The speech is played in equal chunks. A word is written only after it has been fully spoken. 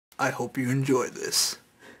I hope you enjoy this.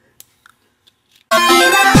 I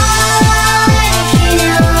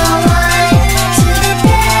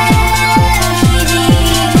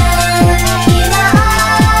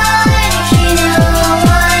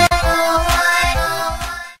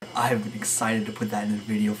have been excited to put that in a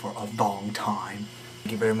video for a long time.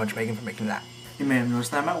 Thank you very much, Megan, for making that. You may have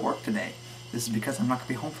noticed that I'm at work today. This is because I'm not going to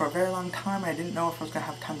be home for a very long time. I didn't know if I was going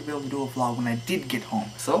to have time to be able to do a vlog when I did get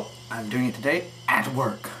home. So, I'm doing it today at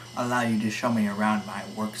work. I'll allow you to show me around my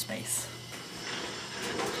workspace.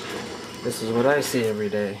 This is what I see every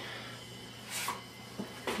day.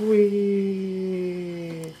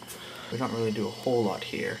 We don't really do a whole lot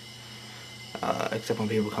here. Except when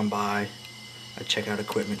people come by, I check out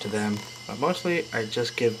equipment to them. But mostly, I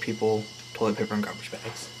just give people toilet paper and garbage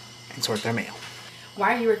bags and sort their mail.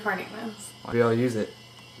 Why are you recording this? We all use it.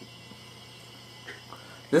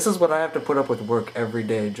 This is what I have to put up with work every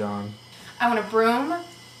day, John. I want a broom,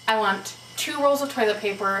 I want 2 rolls of toilet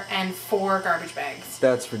paper, and 4 garbage bags.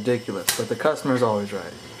 That's ridiculous, but the customer's always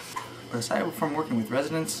right. But aside from working with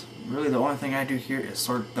residents, really the only thing I do here is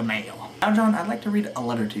sort the mail. Now, John, I'd like to read a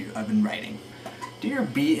letter to you I've been writing. Dear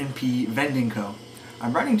B&P Vending Co.,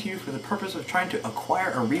 I'm writing to you for the purpose of trying to acquire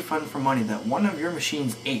a refund for money that one of your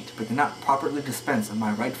machines ate but did not properly dispense of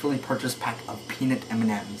my rightfully purchased pack of peanut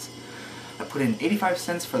M&Ms. I put in 85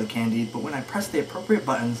 cents for the candy, but when I pressed the appropriate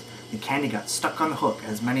buttons, the candy got stuck on the hook,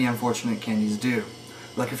 as many unfortunate candies do.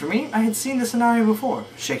 Lucky for me, I had seen this scenario before.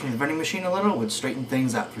 Shaking the vending machine a little would straighten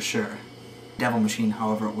things out for sure. Devil Machine,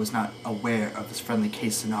 however, was not aware of this friendly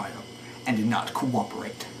case scenario, and did not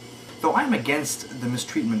cooperate. Though I am against the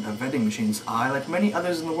mistreatment of vending machines, I, like many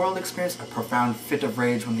others in the world, experienced a profound fit of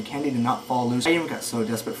rage when the candy did not fall loose. I even got so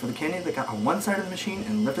desperate for the candy that I got on one side of the machine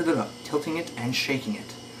and lifted it up, tilting it and shaking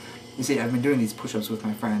it. You see, I've been doing these push-ups with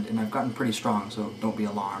my friend, and I've gotten pretty strong, so don't be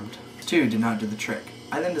alarmed. This too did not do the trick.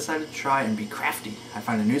 I then decided to try and be crafty. I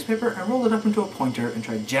found a newspaper and rolled it up into a pointer and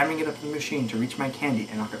tried jamming it up in the machine to reach my candy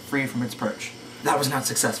and knock it free from its perch. That was not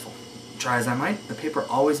successful. Try as I might, the paper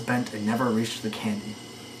always bent and never reached the candy.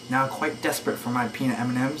 Now quite desperate for my peanut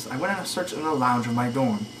M&Ms, I went on a search in the lounge of my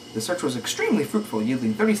dorm. The search was extremely fruitful,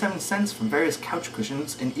 yielding 37 cents from various couch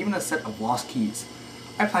cushions and even a set of lost keys.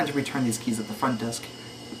 I plan to return these keys at the front desk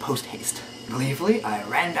post-haste. Gleefully, I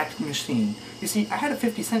ran back to the machine. You see, I had a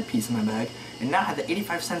 50-cent piece in my bag, and now had the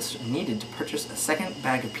 85 cents needed to purchase a second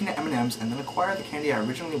bag of peanut M&Ms and then acquire the candy I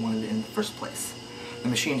originally wanted in the first place. The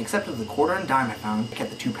machine accepted the quarter and dime I found, kept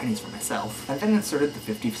the 2 pennies for myself, and then inserted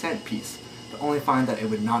the 50-cent piece, to only find that it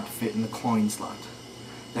would not fit in the coin slot.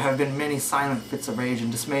 There have been many silent fits of rage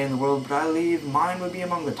and dismay in the world, but I believe mine would be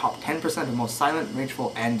among the top 10% of most silent,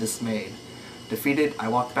 rageful, and dismayed. Defeated, I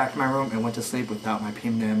walked back to my room and went to sleep without my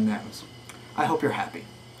peanut M&Ms. I hope you're happy.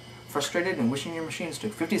 Frustrated and wishing your machines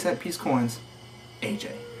took 50-cent piece coins,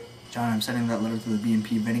 AJ. John, I'm sending that letter to the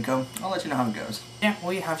B&P Vending Co. I'll let you know how it goes. Yeah,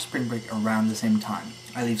 we have spring break around the same time.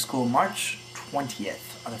 I leave school March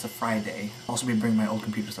 20th. That's a Friday. I'll also be bringing my old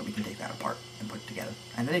computer so we can take that apart and put it together.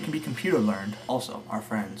 And then it can be computer learned. Also, our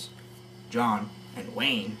friends, John and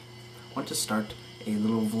Wayne, want to start a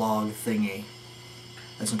little vlog thingy.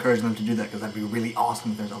 Let's encourage them to do that, because that'd be really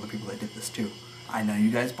awesome if there's other people that did this too. I know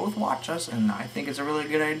you guys both watch us, and I think it's a really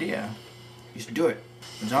good idea. You should do it.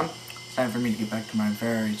 But John, it's time for me to get back to my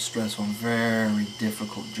very stressful and very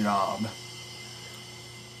difficult job.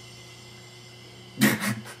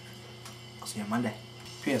 I'll see you on Monday.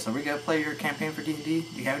 P.S. Are we gonna play your campaign for D&D?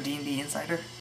 Do you have a D&D Insider?